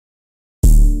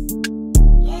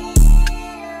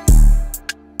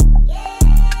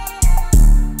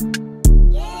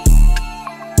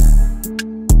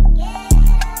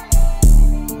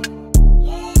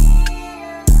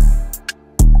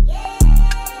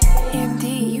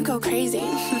crazy.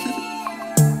 Let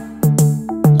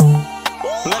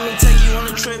me take you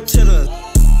on a trip to the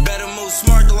Better Move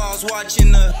Smart. The laws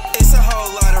watching the. It's a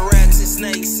whole lot of rats and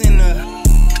snakes in the.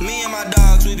 Me and my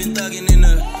dogs, we been thugging in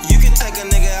the. You can take a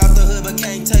nigga out the hood, but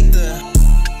can't take the.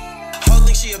 Whole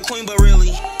think she a queen, but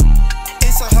really,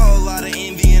 it's a whole lot of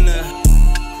envy in the.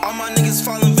 All my niggas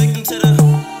falling victim to the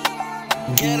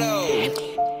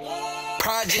Ghetto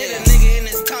project. Hit a nigga in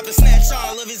his top and snatch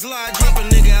all of his logic. Drop a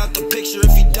nigga out the picture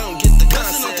if he don't get the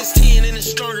concept. Bustin' off this 10 and it's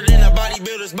stronger than a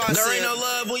bodybuilder's bicep. There ain't no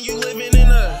love when you living in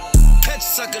a. Catch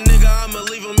a sucker nigga, I'ma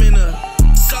leave him in a.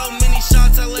 So many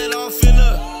shots I let off in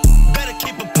a. Better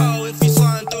keep a pole if you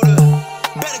sliding through the.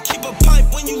 Better keep a pipe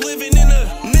when you living in a.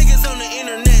 Niggas on the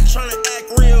internet tryna act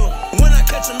real. When I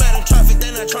catch them out in traffic,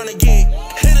 they not tryna get.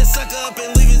 Hit a sucker up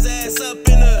and leave his ass up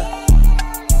in a.